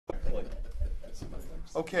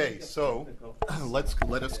Okay, so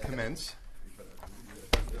let us commence.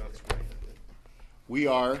 We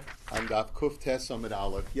are on Daf Kuf Tes Amud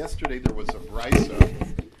Aleph. Yesterday there was a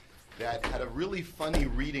brisa that had a really funny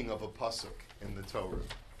reading of a pasuk in the Torah.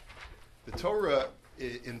 The Torah,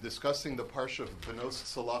 in discussing the parsha of Benos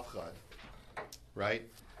Tzalafchad, right,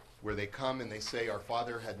 where they come and they say, our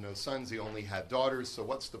father had no sons, he only had daughters, so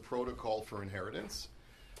what's the protocol for inheritance?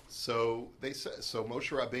 So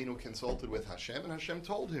Moshe Rabbeinu consulted with Hashem, and Hashem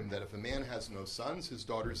told him that if a man has no sons, his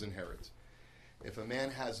daughters inherit. If a man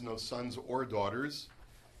has no sons or daughters,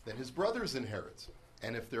 then his brothers inherit.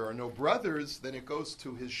 And if there are no brothers, then it goes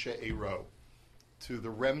to his she'ero, to the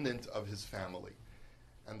remnant of his family.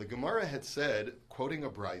 And the Gemara had said, quoting a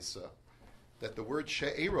brisa, that the word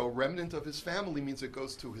she'ero, remnant of his family, means it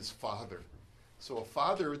goes to his father. So a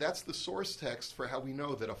father, that's the source text for how we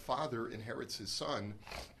know that a father inherits his son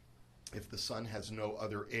if the son has no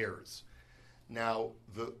other heirs. Now,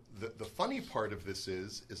 the funny part of this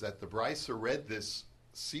is that the brisa read this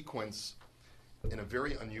sequence in a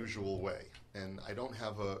very unusual way. And I don't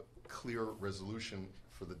have a clear resolution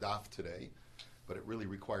for the daf today, but it really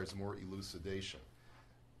requires more elucidation.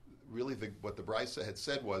 Really, what the brisa had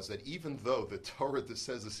said was that even though the Torah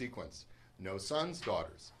says the sequence, no sons,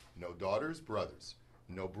 daughters, no daughters, brothers,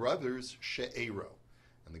 no brothers, she'ero.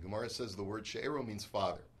 And the Gemara says the word she'ero means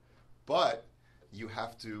father. But you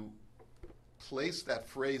have to place that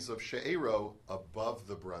phrase of she'ero above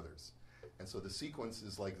the brothers. And so the sequence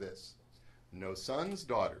is like this. No sons,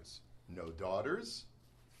 daughters. No daughters,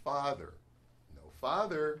 father. No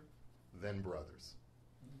father, then brothers.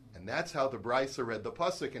 And that's how the brisa read the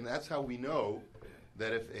pasuk, and that's how we know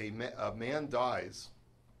that if a man dies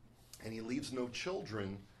and he leaves no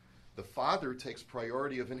children, the father takes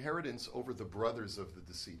priority of inheritance over the brothers of the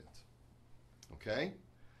decedent. Okay?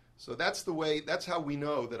 So that's how we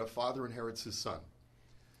know that a father inherits his son.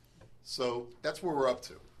 So that's where we're up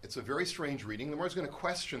to. It's a very strange reading. The Gemara's going to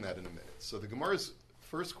question that in a minute. So the Gemara's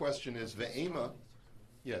first question is, Ve'ema,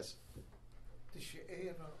 yes? The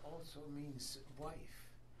she'era also means wife.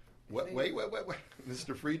 Wait.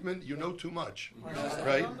 Mr. Friedman, you know too much.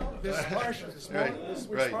 Right? This parsha.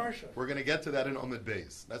 Right. We're going to get to that in Amud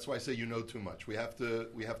Beis. That's why I say you know too much. We have to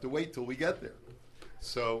wait till we get there.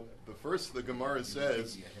 So the Gemara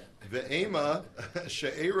says, Ve'ema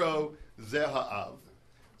she'ero ze ha'av.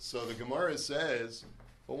 So the Gemara says,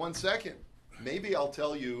 well, one second. Maybe I'll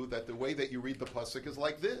tell you that the way that you read the pasuk is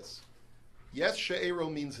like this. Yes, she'ero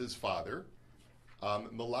means his father.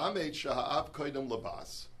 Melamed sheha'av koidem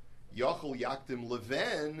labas. Yachol yakdim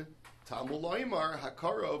leven tamul loymar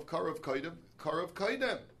hakarov karov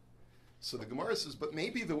koidem. So the Gemara says, but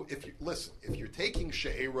maybe if you're taking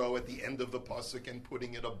she'ero at the end of the pasuk and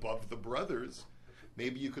putting it above the brothers,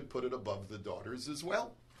 maybe you could put it above the daughters as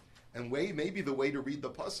well. And maybe the way to read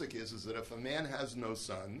the pasuk is that if a man has no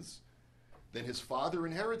sons, then his father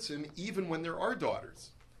inherits him even when there are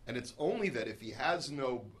daughters. And it's only that if he has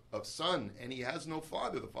no son and he has no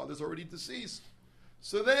father, the father's already deceased,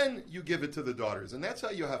 so then you give it to the daughters. And that's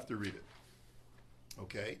how you have to read it.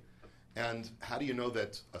 Okay? And how do you know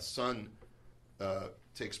that a son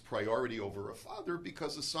takes priority over a father?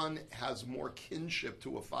 Because a son has more kinship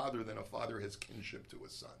to a father than a father has kinship to a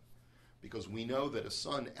son. Because we know that a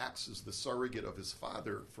son acts as the surrogate of his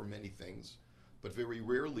father for many things, but very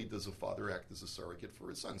rarely does a father act as a surrogate for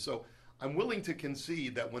his son. So I'm willing to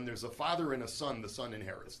concede that when there's a father and a son, the son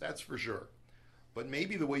inherits. That's for sure. But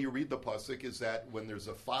maybe the way you read the pasuk is that when there's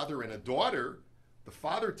a father and a daughter, the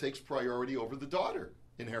father takes priority over the daughter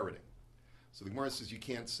inheriting. So the Gemara says you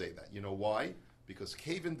can't say that. You know why? Because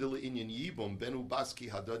Kevin de le'inyan yibum benu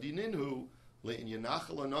baski hadadi ninhu le'inyan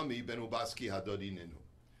nachal anami benu baski hadadi ninhu.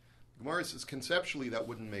 Gemara says conceptually that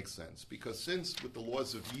wouldn't make sense, because since with the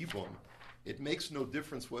laws of yibum, it makes no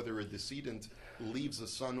difference whether a decedent leaves a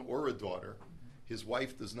son or a daughter. His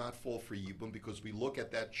wife does not fall for yibum because we look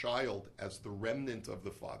at that child as the remnant of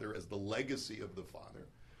the father, as the legacy of the father.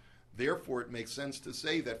 Therefore, it makes sense to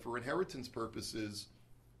say that for inheritance purposes,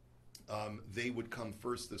 they would come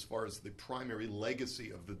first as far as the primary legacy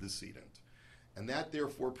of the decedent. And that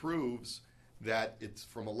therefore proves that it's,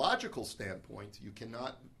 from a logical standpoint, you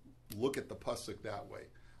cannot look at the pasuk that way.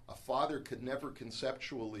 A father could never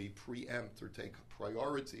conceptually preempt or take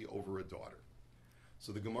priority over a daughter.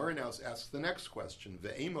 So the Gemara now asks the next question.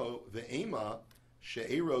 Ve'ema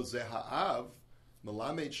she'ero ze ha'av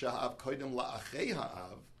melamed she'ha'av koidem la'achei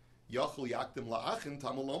ha'av yachol yakdim la'achin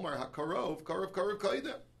tamul lomar ha'karov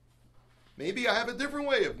koidem. Maybe I have a different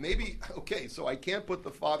way of, so I can't put the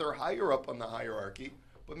father higher up on the hierarchy,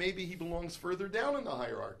 but maybe he belongs further down in the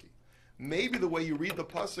hierarchy. Maybe the way you read the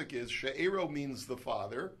pasuk is she'ero means the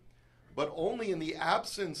father, but only in the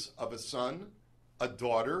absence of a son, a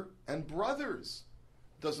daughter, and brothers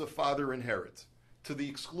does a father inherit. To the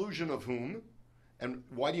exclusion of whom? And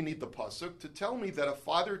why do you need the pasuk? To tell me that a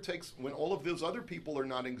father takes, when all of those other people are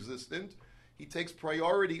not existent, he takes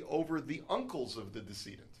priority over the uncles of the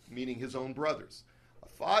decedent, meaning his own brothers.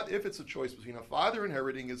 If it's a choice between a father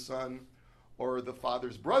inheriting his son or the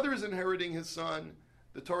father's brothers inheriting his son,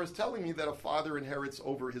 the Torah is telling me that a father inherits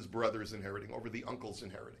over his brothers inheriting, over the uncles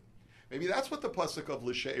inheriting. Maybe that's what the pasuk of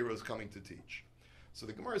L'She'ero is coming to teach. So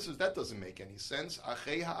the Gemara says that doesn't make any sense.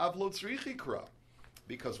 Achei ha'av lo tzrichi kra.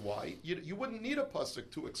 Because why? You wouldn't need a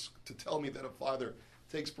pasuk to tell me that a father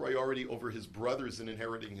takes priority over his brothers in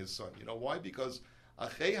inheriting his son. You know why? Because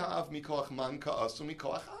achei ha'av mikoach man ka'asu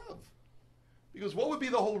mikoach av. Because what would be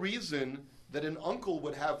the whole reason that an uncle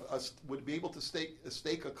would be able to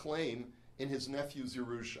stake a claim in his nephew's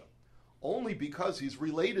Yerusha? Only because he's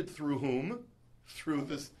related through whom? Through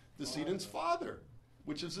the decedent's father,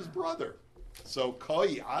 which is his brother. So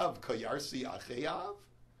koi av kayarsi achei av.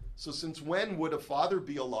 So since when would a father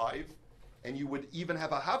be alive, and you would even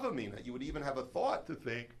have a havamina, you would even have a thought to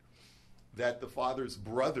think that the father's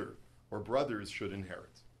brother or brothers should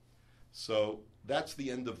inherit? So that's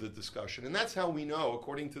the end of the discussion. And that's how we know,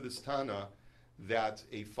 according to this Tana, that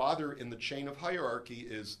a father in the chain of hierarchy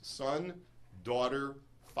is son, daughter,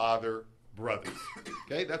 father, brothers.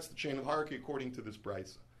 Okay, that's the chain of hierarchy according to this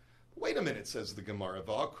brisa. Wait a minute, says the Gemara.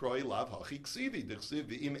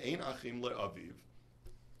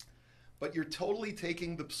 But you're totally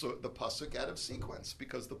taking the pasuk out of sequence,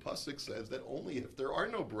 because the pasuk says that only if there are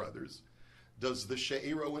no brothers does the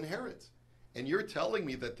she'ero inherit. And you're telling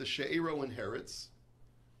me that the she'ero inherits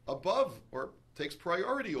above, or takes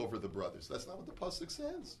priority over the brothers. That's not what the pasuk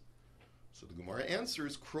says. So the Gemara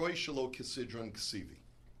answers, Kroi shelo kisidron ksivi.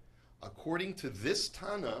 According to this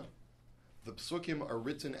Tana, the psukim are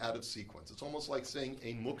written out of sequence. It's almost like saying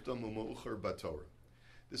ein mukdam u'meucher batorah.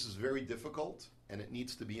 This is very difficult, and it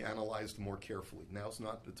needs to be analyzed more carefully. Now's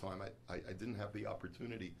not the time. I didn't have the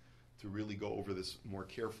opportunity to really go over this more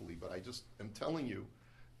carefully, but I just am telling you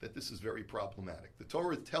that this is very problematic. The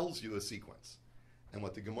Torah tells you a sequence, and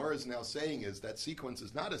what the Gemara is now saying is that sequence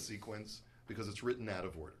is not a sequence because it's written out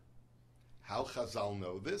of order. How Chazal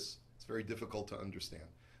know this? It's very difficult to understand.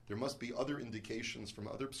 There must be other indications from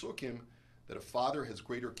other psukim that a father has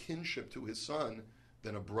greater kinship to his son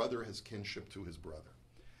than a brother has kinship to his brother.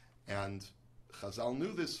 And Chazal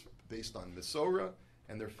knew this based on Mesorah,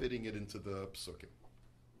 and they're fitting it into the psukim.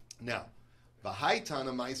 Now, V'hai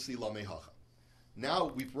Tana Maisi Lamehacha.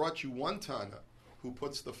 Now we've brought you one Tana who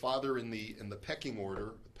puts the father in the pecking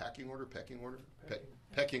order, pecking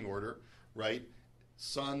order, right?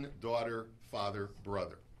 Son, daughter, father,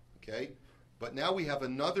 brother. Okay, but now we have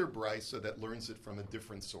another brisa that learns it from a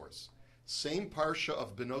different source. Same parsha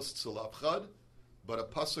of Benos Tzalavchad, but a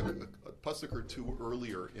pasuk or two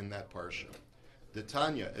earlier in that parsha.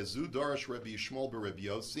 Detanya Ezu Darash Rabbi Yishmol beRabbi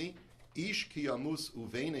Yossi Ish Ki Amus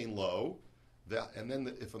Uvein Lo. And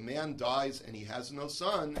then if a man dies and he has no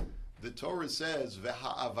son, the Torah says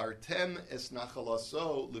V'ha'avartem es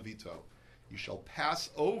nachalaso levito. You shall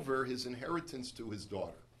pass over his inheritance to his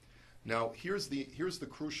daughter. Now here's the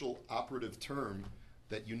crucial operative term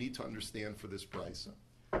that you need to understand for this brisa.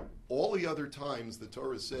 All the other times the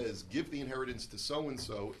Torah says, give the inheritance to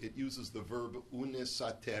so-and-so, it uses the verb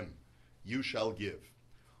unesatem, you shall give.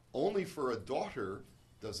 Only for a daughter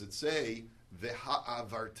does it say,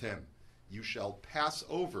 v'ha'avartem, you shall pass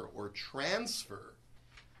over or transfer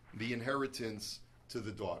the inheritance to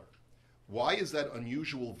the daughter. Why is that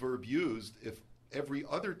unusual verb used if every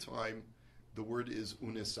other time the word is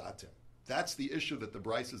unesatem? That's the issue that the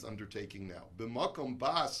Bryce is undertaking now. B'makom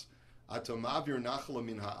bas atamavir nachla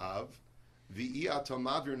min ha'av, v'i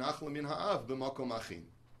atamavir nachla min ha'av b'makom achim.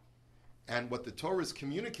 And what the Torah is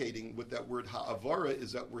communicating with that word ha'avara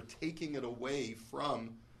is that we're taking it away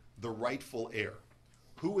from the rightful heir.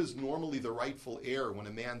 Who is normally the rightful heir when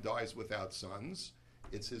a man dies without sons?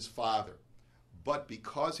 It's his father. But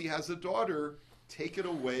because he has a daughter, take it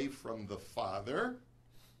away from the father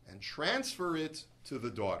and transfer it to the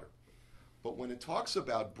daughter. But when it talks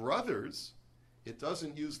about brothers, it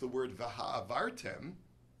doesn't use the word v'ha'avartem,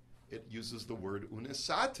 it uses the word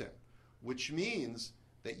unesatem, which means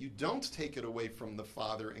that you don't take it away from the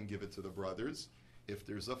father and give it to the brothers. If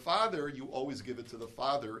there's a father, you always give it to the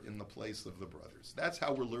father in the place of the brothers. That's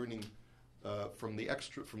how we're learning from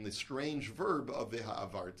the strange verb of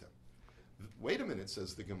v'ha'avartem. Wait a minute,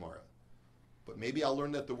 says the Gemara. But maybe I'll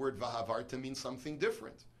learn that the word v'ha'avartem means something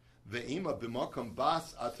different. Ve'ima b'makam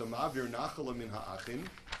bas atamavir nachala min ha'achim,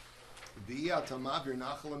 v'i atamavir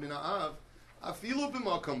nachala min ha'av, afilu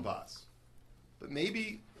b'makam bas. But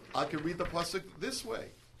maybe I can read the pasuk this way.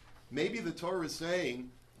 Maybe the Torah is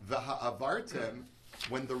saying, V'ha'avartem,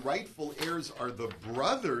 when the rightful heirs are the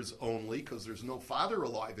brothers only, because there's no father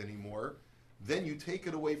alive anymore, then you take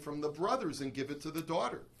it away from the brothers and give it to the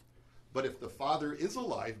daughter. But if the father is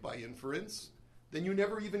alive by inference, then you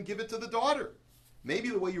never even give it to the daughter. Maybe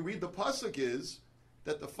the way you read the pasuk is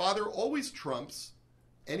that the father always trumps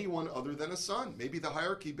anyone other than a son. Maybe the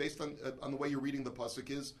hierarchy based on the way you're reading the pasuk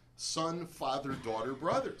is son, father, daughter,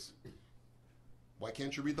 brothers. Why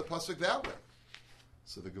can't you read the pasuk that way?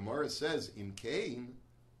 So the Gemara says, "In Cain,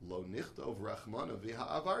 lo nichtov rachmana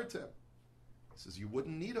v'ha'avartem." He says you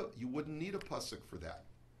wouldn't need a pasuk for that.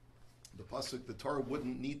 The pasuk, the Torah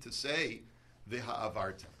wouldn't need to say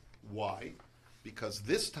v'ha'avartem. Why? Because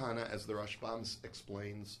this Tana, as the Rashbam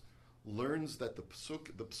explains, learns that the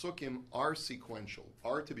psukim are sequential,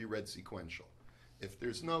 are to be read sequential. If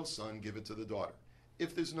there's no son, give it to the daughter.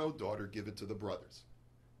 If there's no daughter, give it to the brothers.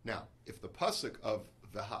 Now, if the pasuk of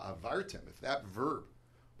v'ha'avartem, if that verb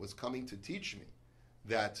was coming to teach me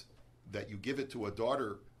that you give it to a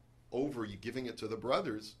daughter over you giving it to the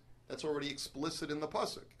brothers, that's already explicit in the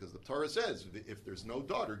pasuk, because the Torah says if there's no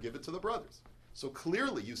daughter, give it to the brothers. So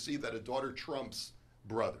clearly you see that a daughter trumps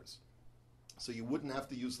brothers. So you wouldn't have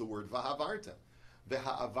to use the word v'ha'avartem.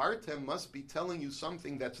 V'ha'avartem must be telling you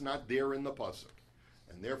something that's not there in the pasuk,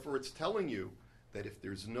 and therefore it's telling you that if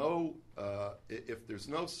there's no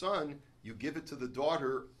son, you give it to the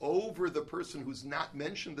daughter over the person who's not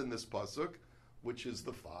mentioned in this pasuk, which is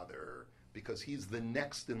the father, because he's the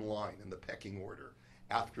next in line in the pecking order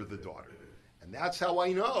after the daughter. And that's how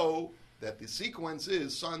I know that the sequence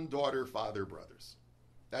is son, daughter, father, brothers.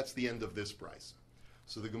 That's the end of this brisa.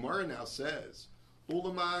 So the Gemara now says,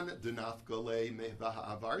 Ulaman denafgale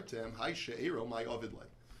mehva'avartem hay she'ero my ovidle.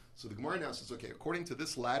 So the Gemara now says, okay, according to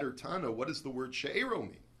this latter Tana, what does the word she'ero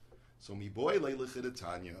mean? So mi boy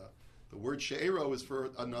le'lichidatanya, the word she'ero is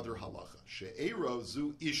for another halacha. She'ero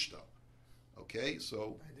zu ishto. Okay,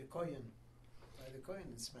 so By the Kohen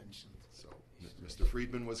it's mentioned. So Mr.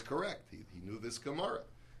 Friedman was correct. He knew this Gemara.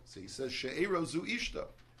 So he says she'ero zu ishto,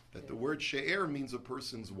 that the word she'er means a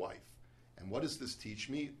person's wife. And what does this teach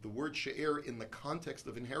me? The word she'er in the context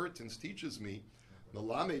of inheritance teaches me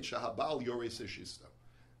melamed shahabal yores eshishto.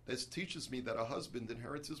 This teaches me that a husband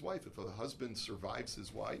inherits his wife. If a husband survives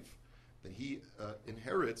his wife, then he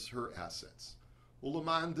inherits her assets.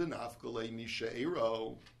 Ulaman denafgale mi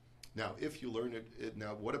she'ero. Now, if you learn it,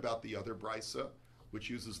 now what about the other brisa, which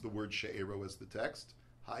uses the word she'ero as the text?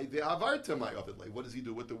 Hai ve'avartem ma'avidle. What does he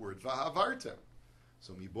do with the word va'avartem?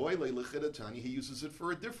 So mi boy le'lichidatani, he uses it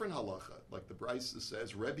for a different halacha, like the brisa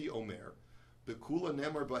says, Rabbi Omer, bekula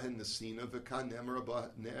nemar bahen nesina v'kan nemar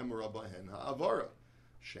bahen ha'avara.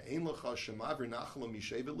 She'en lecha shemaver nachla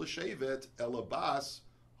mishevet l'shevet elabas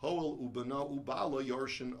hoel ubana ubala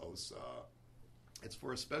yorshin osa. It's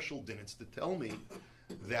for a special din. It's to tell me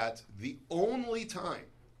that the only time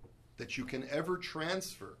that you can ever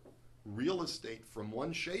transfer real estate from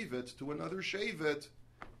one shevet to another shevet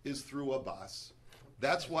is through a bas.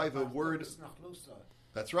 That's why the word.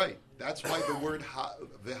 That's right. That's why the word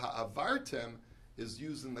v'ha'avartem is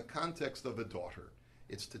used in the context of a daughter.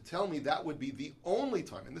 It's to tell me that would be the only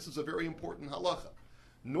time, and this is a very important halacha.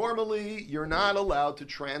 Normally, you're not allowed to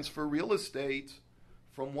transfer real estate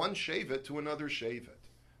from one shevet to another shevet.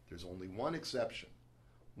 There's only one exception.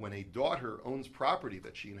 When a daughter owns property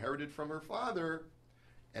that she inherited from her father,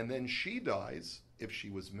 and then she dies, if she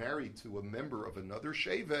was married to a member of another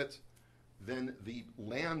shevet, then the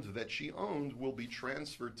land that she owned will be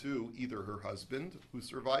transferred to either her husband, who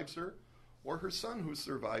survives her, or her son, who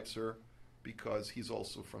survives her, because he's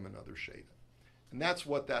also from another shevet. And that's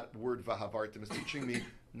what that word v'havartem is teaching me,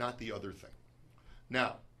 not the other thing.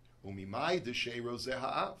 Now, umimai d'she'ero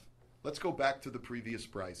zeha'av. Let's go back to the previous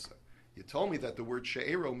brisa. You told me that the word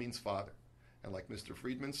she'ero means father. And like Mr.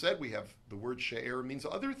 Friedman said, we have the word she'er means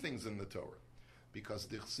other things in the Torah. Because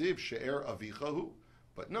dichsiv she'er avichahu.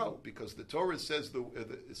 But no, because the Torah says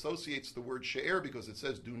associates the word she'er because it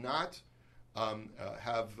says do not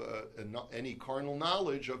have any carnal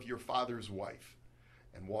knowledge of your father's wife.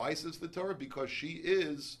 And why, says the Torah? Because she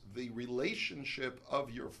is the relationship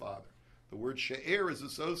of your father. The word she'er is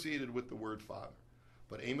associated with the word father.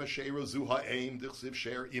 But ema she'ero zu ha'em dichsiv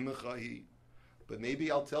she'er imechahi. But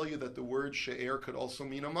maybe I'll tell you that the word she'er could also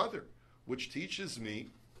mean a mother, which teaches me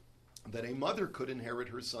that a mother could inherit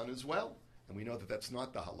her son as well. And we know that that's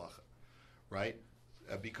not the halacha, right?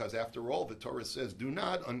 Because after all, the Torah says, do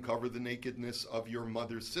not uncover the nakedness of your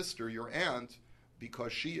mother's sister, your aunt,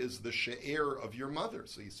 because she is the she'er of your mother.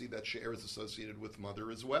 So you see that she'er is associated with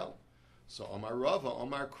mother as well. So Amar Rava,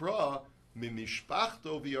 Amar Kra,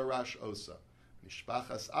 mimishpachto v'yarash osa.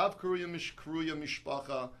 Mishpachas av kruya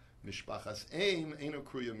mishpacha, mishpachas aim eino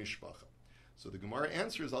kruya mishpacha. So the Gemara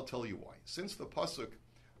answers, I'll tell you why. Since the pasuk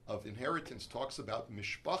of inheritance talks about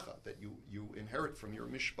mishpacha, that you inherit from your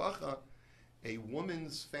mishpacha, a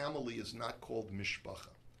woman's family is not called mishpacha.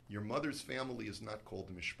 Your mother's family is not called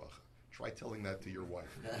mishpacha. Try telling that to your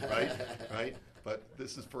wife, right? Right? But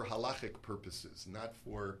this is for halachic purposes, not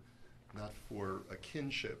for a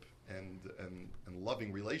kinship and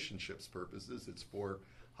loving relationships purposes. It's for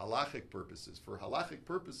halachic purposes. For halachic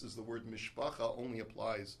purposes, the word mishpacha only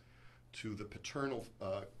applies to the paternal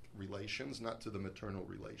relations, not to the maternal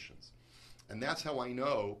relations. And that's how I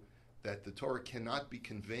know that the Torah cannot be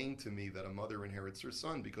conveying to me that a mother inherits her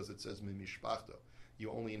son, because it says mimishpachta.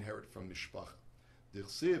 You only inherit from mishpacha.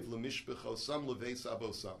 D'chsiv lemishpachosam leveis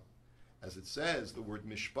avosam. As it says, the word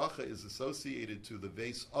mishpacha is associated to the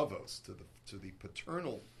veis avos, to the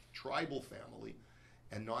paternal tribal family,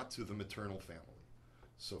 and not to the maternal family.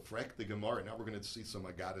 So frek the Gemara. Now we're going to see some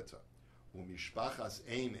agadata. Umishpachas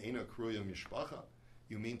aim eina kruya mishpacha.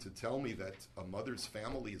 You mean to tell me that a mother's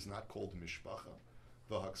family is not called mishpacha?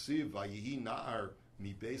 V'haksiv vayihi na'ar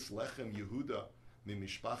mi beis lechem Yehuda mi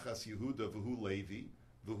mishpachas Yehuda v'hu Levi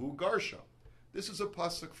v'hu Garsha. This is a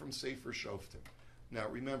pasuk from Sefer Shoftim. Now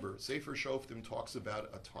remember, Sefer Shoftim talks about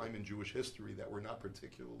a time in Jewish history that we're not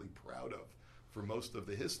particularly proud of. For most of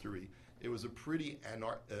the history, it was a pretty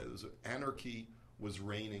anarchy was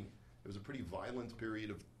reigning. It was a pretty violent period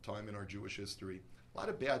of time in our Jewish history. A lot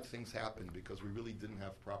of bad things happened because we really didn't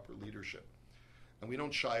have proper leadership. And we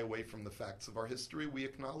don't shy away from the facts of our history. We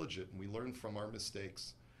acknowledge it and we learn from our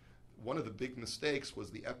mistakes. One of the big mistakes was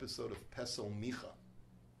the episode of Pesel Micha.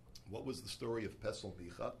 What was the story of Pesel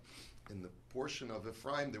Micha? In the portion of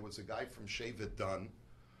Ephraim, there was a guy from Shevet Dan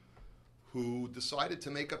who decided to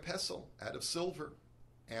make a pesel out of silver.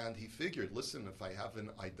 And he figured, listen, if I have an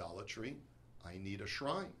idolatry, I need a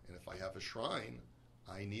shrine. And if I have a shrine,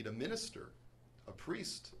 I need a minister, a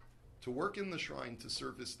priest, to work in the shrine to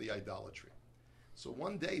service the idolatry. So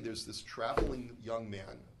one day there's this traveling young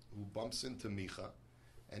man who bumps into Micha,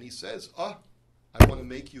 and he says, I want to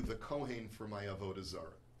make you the Kohen for my Avodah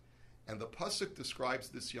Zarah. And the pasuk describes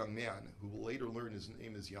this young man, who will later learn his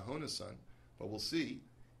name is Yehonasan, but we'll see.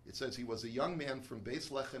 It says he was a young man from Beis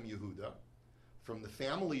Lechem Yehuda, from the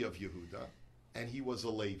family of Yehuda, and he was a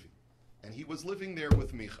Levi. And he was living there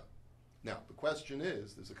with Micha. Now, the question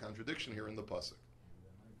is, there's a contradiction here in the pasuk.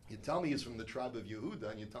 You tell me he's from the tribe of Yehuda,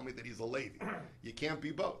 and you tell me that he's a Levi. You can't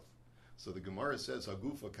be both. So the Gemara says,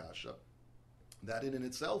 Hagufa Kasha, that in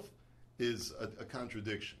itself is a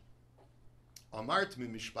contradiction. Amart mi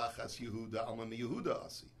mishpachas Yehuda alma mi Yehuda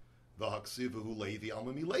asi, v'haksivahu Levi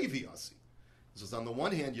alma mi Levi asi. So on the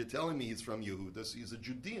one hand, you're telling me he's from Yehuda, so he's a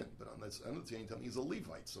Judean, but on the other hand, you're telling me he's a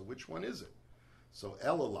Levite. So which one is it? So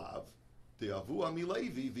Elalav, de'avu ami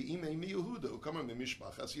Levi, v'imei mi Yehuda, ukamar mi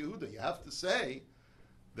mishpachas Yehuda. You have to say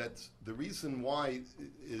that the reason why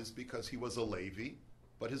is because he was a Levi,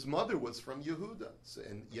 but his mother was from Yehuda. So,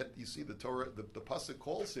 and yet you see the Torah, the pasuk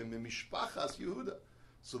calls him mi mishpachas Yehuda.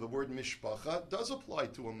 So the word mishpacha does apply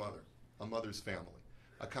to a mother's family.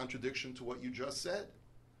 A contradiction to what you just said.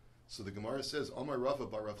 So the Gemara says, Omar Rava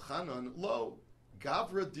bar Rav Chanan, lo,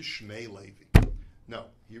 Gavra dishmei Levi. No,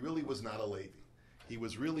 he really was not a Levi. He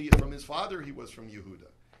was really, from his father, he was from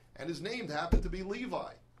Yehuda. And his name happened to be Levi.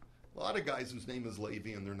 A lot of guys whose name is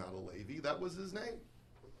Levi and they're not a Levi, that was his name.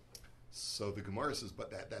 So the Gemara says,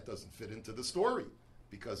 but that doesn't fit into the story.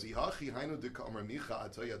 Because Ihachi Hainu de Kamar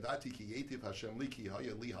Micha Atoyadati Ki Yetiv Hashem Li Ki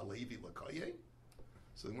Haya Li Halevi Lakaye.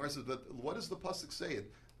 So the Gemara says, but what does the pasuk say?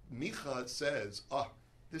 Micha says,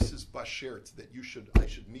 this is bashert, that I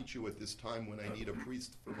should meet you at this time when I need a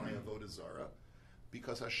priest for my avodah zarah,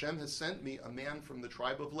 because Hashem has sent me a man from the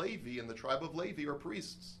tribe of Levi, and the tribe of Levi are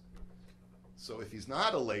priests. So if he's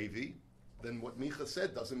not a Levi, then what Micha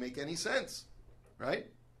said doesn't make any sense, right?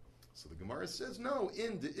 So the Gemara says, no,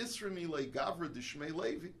 in the Isramile Gavra Dishmei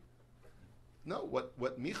Levi. No,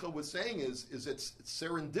 what Micha was saying is it's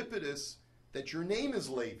serendipitous that your name is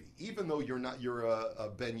Levi, even though you're a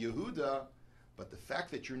Ben Yehuda, but the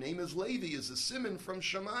fact that your name is Levi is a siman from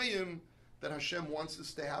Shemayim that Hashem wants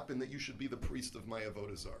this to happen, that you should be the priest of my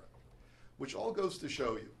Avodah Zarah. Which all goes to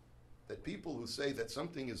show you that people who say that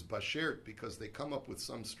something is bashert because they come up with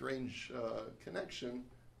some strange connection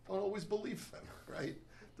don't always believe them, right?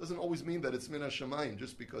 Doesn't always mean that it's min hashamayim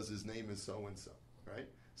just because his name is so-and-so, right?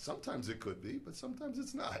 Sometimes it could be, but sometimes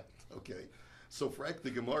it's not, okay? So, frak the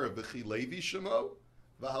Gemara, V'chi Levi Shemo,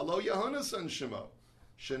 V'halo Yehonasan Shemo,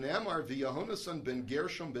 Shenamar V'Yehonasan ben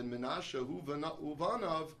Gershom ben Menashe, Hu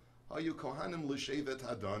Uvanav, Hayu Kohanim L'Shevet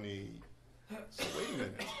Hadani. So wait a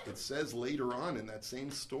minute, it says later on in that same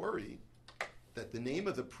story that the name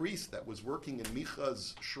of the priest that was working in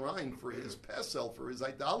Micha's shrine for his pesel, for his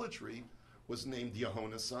idolatry, was named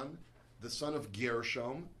Yehonasan, the son of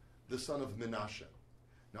Gershom, the son of Menashe.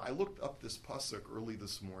 Now, I looked up this pasuk early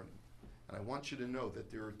this morning, and I want you to know that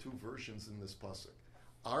there are two versions in this pasuk.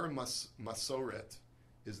 Our Masoret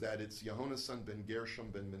is that it's Yehonasan ben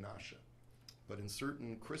Gershom ben Menashe. But in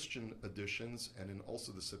certain Christian editions, and in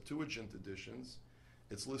also the Septuagint editions,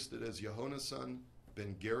 it's listed as Yehonasan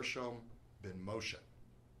ben Gershom ben Moshe.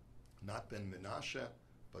 Not ben Menashe,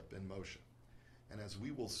 but ben Moshe. And as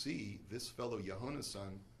we will see, this fellow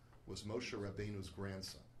Yehonasan was Moshe Rabbeinu's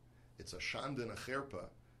grandson. It's a shand and a cherpa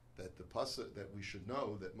that the pasuk that we should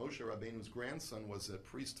know that Moshe Rabbeinu's grandson was a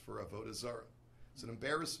priest for Avodah Zarah. It's an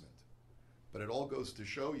embarrassment, but it all goes to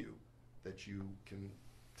show you that you can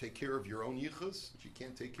take care of your own yichus, but you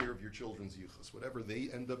can't take care of your children's yichus. Whatever they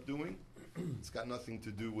end up doing, it's got nothing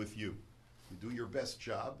to do with you. You do your best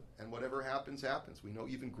job, and whatever happens, happens. We know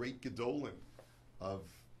even great gedolim of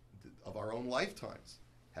our own lifetimes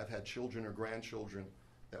have had children or grandchildren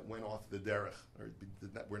that went off the derech, or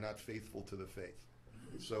that were not faithful to the faith.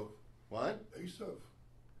 So, what?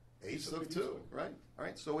 Esav too, right? All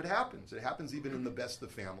right, so it happens. It happens even in the best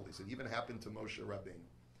of families. It even happened to Moshe Rabbeinu.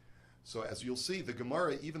 So as you'll see, the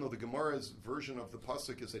Gemara, even though the Gemara's version of the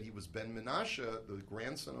pasuk is that he was Ben Menashe, the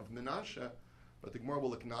grandson of Menashe, but the Gemara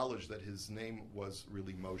will acknowledge that his name was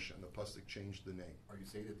really Moshe, and the pasuk changed the name. Are you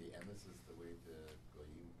saying that the emes is the way the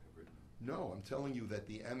Goyim have written? No, I'm telling you that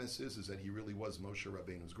the emes is that he really was Moshe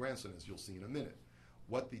Rabbeinu's grandson, as you'll see in a minute.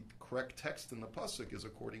 What the correct text in the pasuk is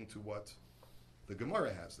according to what the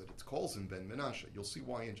Gemara has, that it calls him Ben Menashe. You'll see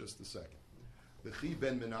why in just a second. V'chi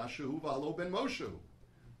Ben Menashe hu v'halo Ben Moshe hu.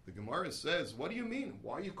 The Gemara says, what do you mean?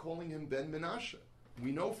 Why are you calling him Ben Menashe?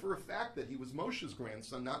 We know for a fact that he was Moshe's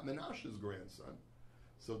grandson, not Menashe's grandson.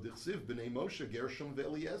 So Dichsiv b'nei Moshe Gershom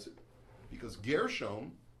ve'Eliezer. Because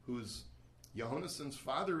Gershom, who's Yehonasan's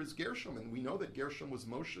father, is Gershom, and we know that Gershom was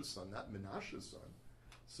Moshe's son, not Menashe's son.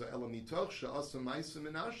 So Elamitoch she'asa ma'isa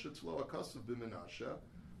Menashe tlo akasav b'Menashe.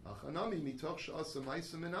 Achanami mitoch she'asa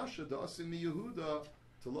ma'isa Menashe da'asim miYehuda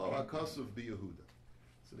tlo akasav b'Yehuda.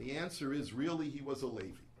 So the answer is really he was a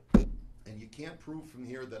Levi. And you can't prove from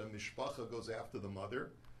here that a mishpacha goes after the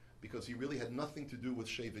mother, because he really had nothing to do with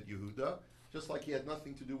Shevet Yehuda, just like he had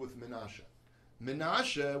nothing to do with Menashe.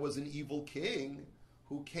 Menashe was an evil king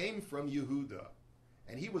who came from Yehuda,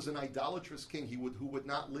 and he was an idolatrous king who would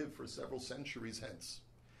not live for several centuries hence.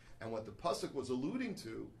 And what the pasuk was alluding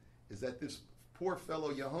to is that this poor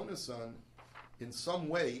fellow Yehonasan, in some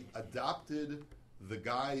way, adopted the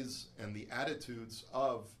guise and the attitudes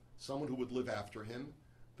of someone who would live after him,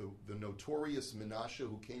 the notorious Menashe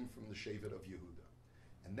who came from the Shevet of Yehuda.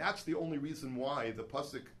 And that's the only reason why the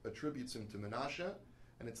pasuk attributes him to Menashe,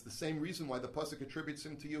 and it's the same reason why the pasuk attributes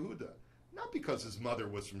him to Yehuda. Not because his mother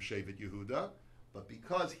was from Shevet Yehuda, but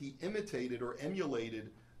because he imitated or emulated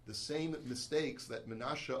the same mistakes that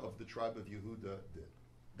Menashe of the tribe of Yehuda did.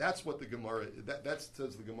 That's what the Gemara, that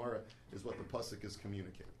says the Gemara is what the pasuk is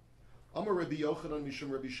communicating. Amar Rabbi Yochanan mishum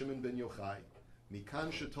Rabbi Shimon ben Yochai,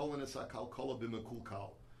 mikan shetolan es hakal kola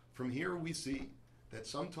b'mekulkal. From here we see that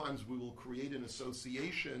sometimes we will create an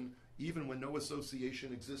association even when no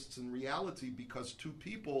association exists in reality because two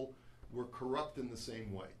people were corrupt in the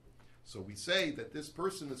same way. So we say that this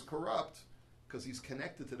person is corrupt because he's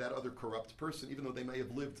connected to that other corrupt person, even though they may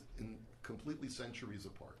have lived in completely centuries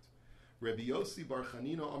apart. Rabbi Yossi bar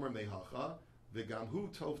Chanina Amar Mehacha, v'gam hu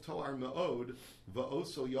tov toar me'od,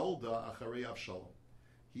 va'oso yolda acharei Avshalom.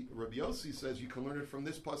 Rabbi Yossi says you can learn it from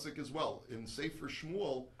this pasuk as well. In Sefer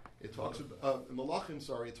Shmuel, it talks about Malachim.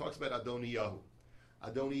 It talks about Adoniyahu.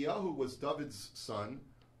 Adoniyahu was David's son,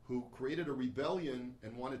 who created a rebellion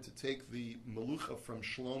and wanted to take the Melucha from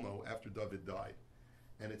Shlomo after David died.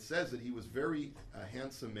 And it says that he was very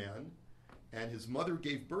handsome man, and his mother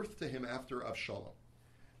gave birth to him after Avshalom.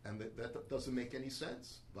 And that doesn't make any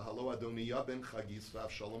sense. V'halo Adoniyah ben Chagis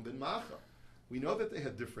v'Avshalom ben Maacha. We know that they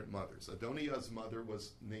had different mothers. Adoniyah's mother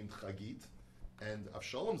was named Chagit, and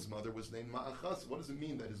Avshalom's mother was named Ma'achas. What does it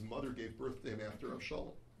mean that his mother gave birth to him after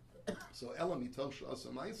Avshalom? So Elam mitoch she'asa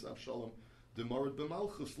ma'isa Avshalom demored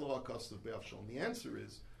b'malchus lo akasav be'Avshalom. The answer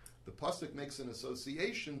is the pasuk makes an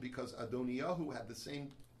association because Adoniyahu had the same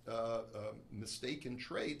mistaken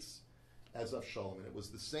traits as Avshalom, and it was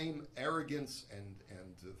the same arrogance and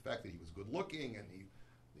the fact that he was good looking and he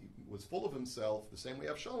was full of himself, the same way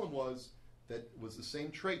Avshalom was. That was the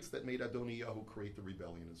same traits that made Adoniyahu create the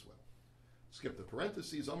rebellion as well. Skip the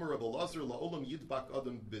parentheses. Amar Rabbi Lazar la'olam yidbak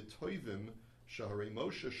adam b'toivim shaharei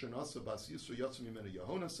Moshe shenasa bas Yisro yatzim mimenu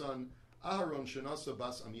Yehonasan Aharon shenasa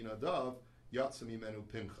bas Aminadav yatzim mimenu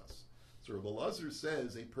Pinchas. So Rabbi Elazar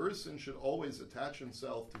says a person should always attach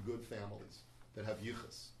himself to good families that have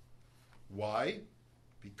yichus. Why?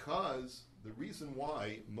 Because the reason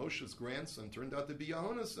why Moshe's grandson turned out to be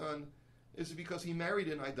Yehona's son is because he married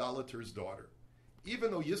an idolater's daughter.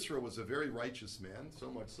 Even though Yisro was a very righteous man,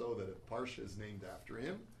 so much so that a parsha is named after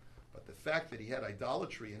him, but the fact that he had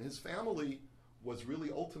idolatry in his family was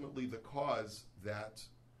really ultimately the cause that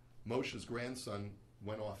Moshe's grandson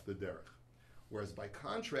went off the derech. Whereas by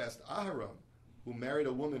contrast, Aharon, who married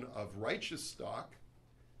a woman of righteous stock,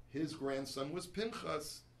 his grandson was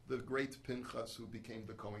Pinchas, the great Pinchas who became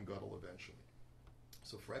the Kohen Gadol eventually.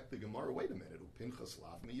 So frek the Gemara, wait a minute, Pinchas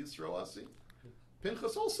lav mi Yisro asi?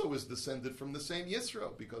 Pinchas also is descended from the same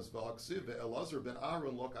Yisro, because V'haksiv Elazar ben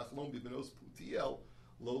Aaron lo kachlon bibenos Putiel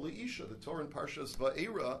lo leisha. The Torah in Parshas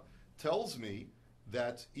Va'era tells me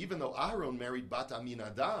that even though Aaron married Bat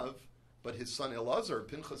Aminadav, but his son Elazar,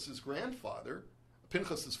 Pinchas's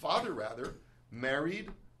father rather,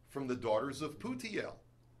 married from the daughters of Putiel.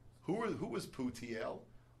 Who was Putiel?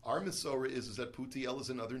 Our Masorah is that Putiel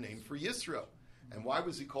is another name for Yisro. And why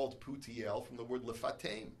was he called Putiel? From the word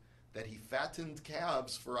lefatem, that he fattened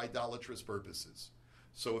calves for idolatrous purposes.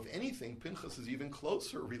 So if anything, Pinchas is even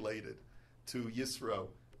closer related to Yisro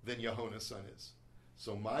than Yehona's son is.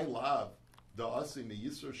 So my lav, da'asi mi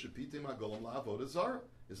Yisro shepitim hagolam la'avodah zarah.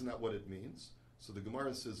 Isn't that what it means? So the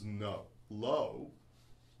Gemara says, no. Lo,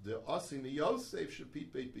 da'asi mi Yosef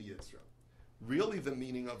shepit beit b'Yisro. Really the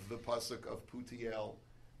meaning of the pasuk of Putiel,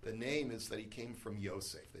 the name is that he came from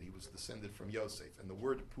Yosef, that he was descended from Yosef. And the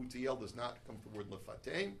word Putiel does not come from the word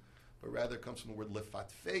lefatem, but rather comes from the word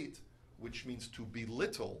lefatfeit, which means to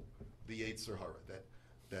belittle the Yetzer Hara.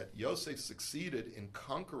 That Yosef succeeded in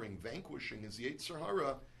conquering, vanquishing his Yetzer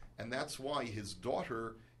Hara, and that's why his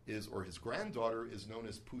daughter is, or his granddaughter is known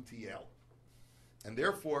as Putiel. And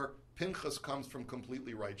therefore, Pinchas comes from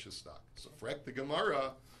completely righteous stock. So frek the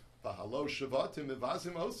Gemara, V'halo shavatim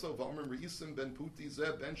evazim oso v'omrim reisim ben puti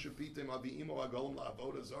zeh ben shapitim avi'imo agolim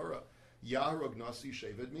la'avodah zara yahrog nasi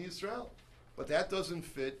shevet mi Yisrael. But that doesn't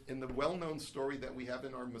fit in the well-known story that we have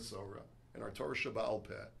in our Masorah, in our Torah Shebaal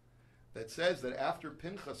Peh, that says that after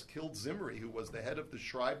Pinchas killed Zimri, who was the head of the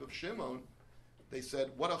tribe of Shimon, they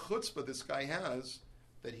said, what a chutzpah this guy has,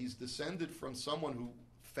 that he's descended from someone who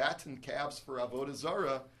fattened calves for Avodah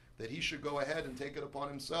Zarah, that he should go ahead and take it upon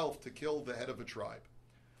himself to kill the head of a tribe.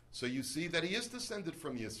 So you see that he is descended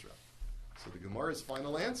from Yisro. So the Gemara's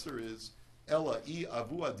final answer is, Ela I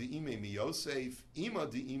avua di'ime mi Yosef, ima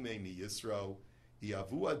di'ime mi Yisro, I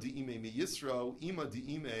avua di'ime mi Yisro, ima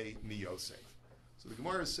di'ime mi Yosef. So the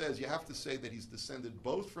Gemara says you have to say that he's descended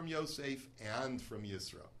both from Yosef and from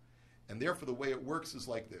Yisro. And therefore the way it works is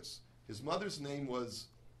like this. His mother's name was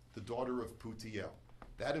the daughter of Putiel.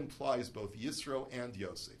 That implies both Yisro and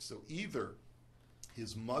Yosef. So either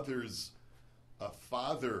his mother's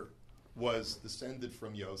father was descended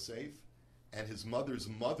from Yosef, and his mother's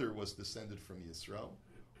mother was descended from Yisro,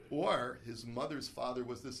 or his mother's father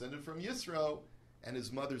was descended from Yisro, and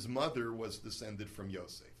his mother's mother was descended from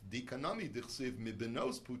Yosef. Dikanami dichsiv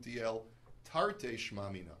mibenos Putiel tarte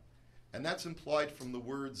shmamina. And that's implied from the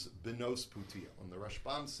words benos Putiel. And the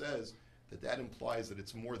Rashbam says that implies that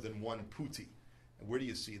it's more than one Puti. And where do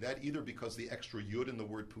you see that? Either because the extra yud in the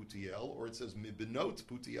word Putiel, or it says mibenot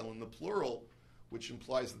Putiel in the plural, which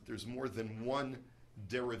implies that there's more than one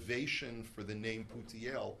derivation for the name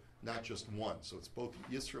Putiel, not just one. So it's both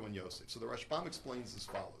Yisro and Yosef. So the Rashbam explains as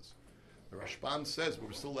follows. The Rashbam says,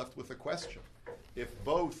 we're still left with a question. If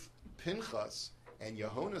both Pinchas and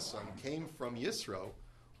Yehona's son came from Yisro,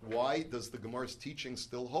 why does the Gemara's teaching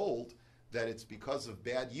still hold that it's because of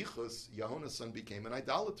bad yichus, Yehona's son became an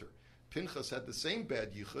idolater? Pinchas had the same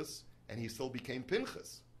bad yichus, and he still became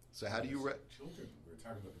Pinchas. So how do you... Children. We're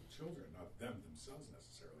talking about the children, not them themselves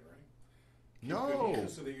necessarily, right? No.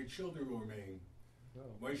 So that your children will remain... No.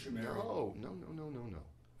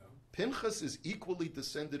 Pinchas is equally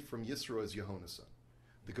descended from Yisro as Yehona's son.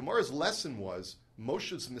 The Gemara's lesson was,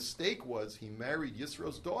 Moshe's mistake was he married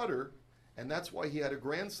Yisro's daughter, and that's why he had a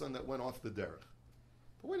grandson that went off the derech.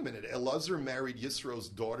 But wait a minute, Elazar married Yisro's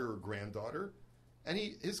daughter or granddaughter, and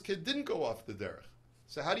his kid didn't go off the derech.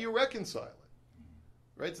 So how do you reconcile it?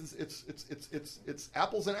 Right? It's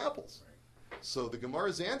apples and apples. So the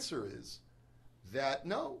Gemara's answer is that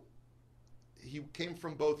no, he came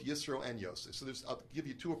from both Yisro and Yosef. So I'll give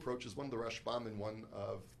you two approaches, one of the Rashbam and one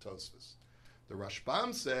of Tosfos. The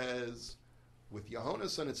Rashbam says, with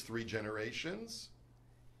Yehona's son it's 3 generations,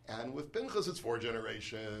 and with Pinchas it's 4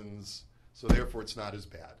 generations, so therefore it's not as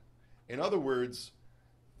bad. In other words,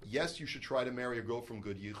 yes, you should try to marry a girl from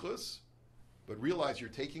good yichus, but realize you're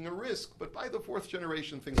taking a risk, but by the 4th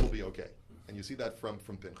generation things will be okay. And you see that from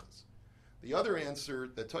Pinchas. The other answer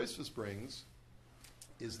that Tosfos brings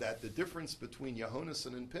is that the difference between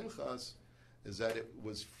Yehonasan and Pinchas is that it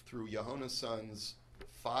was through Yehonasan's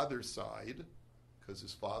father's side, because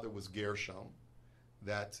his father was Gershom,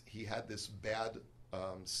 that he had this bad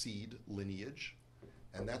seed lineage,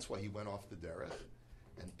 and that's why he went off the derech.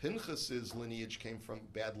 And Pinchas's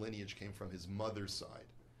bad lineage came from his mother's side.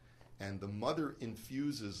 And the mother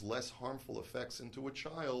infuses less harmful effects into a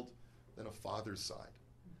child than a father's side.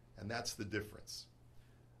 And that's the difference.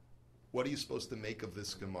 What are you supposed to make of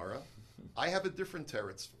this Gemara? I have a different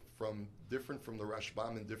teretz, different from the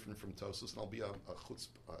Rashbam and different from Tosfos, and I'll be a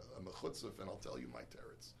mechutzef, and I'll tell you my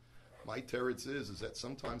teretz. My teretz is that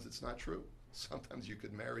sometimes it's not true. Sometimes you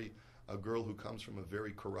could marry a girl who comes from a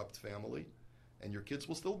very corrupt family, and your kids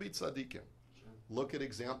will still be tzaddikim. Sure. Look at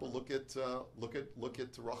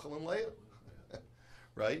Rachel and Leah,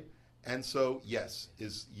 right? And so, yes,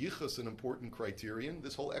 is yichus an important criterion?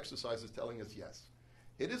 This whole exercise is telling us yes.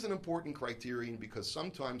 It is an important criterion because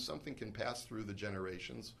sometimes something can pass through the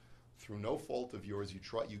generations through no fault of yours.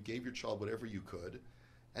 You gave your child whatever you could.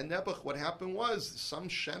 And Nebuch, what happened was some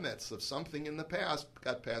shemetz of something in the past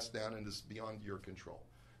got passed down and is beyond your control.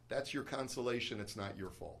 That's your consolation. It's not your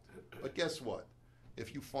fault. But guess what?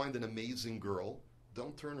 If you find an amazing girl,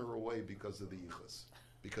 don't turn her away because of the yichus.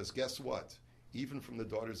 Because guess what? Even from the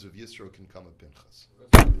daughters of Yisro can come a Pinchas.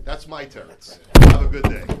 That's my teretz. Have a good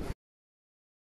day.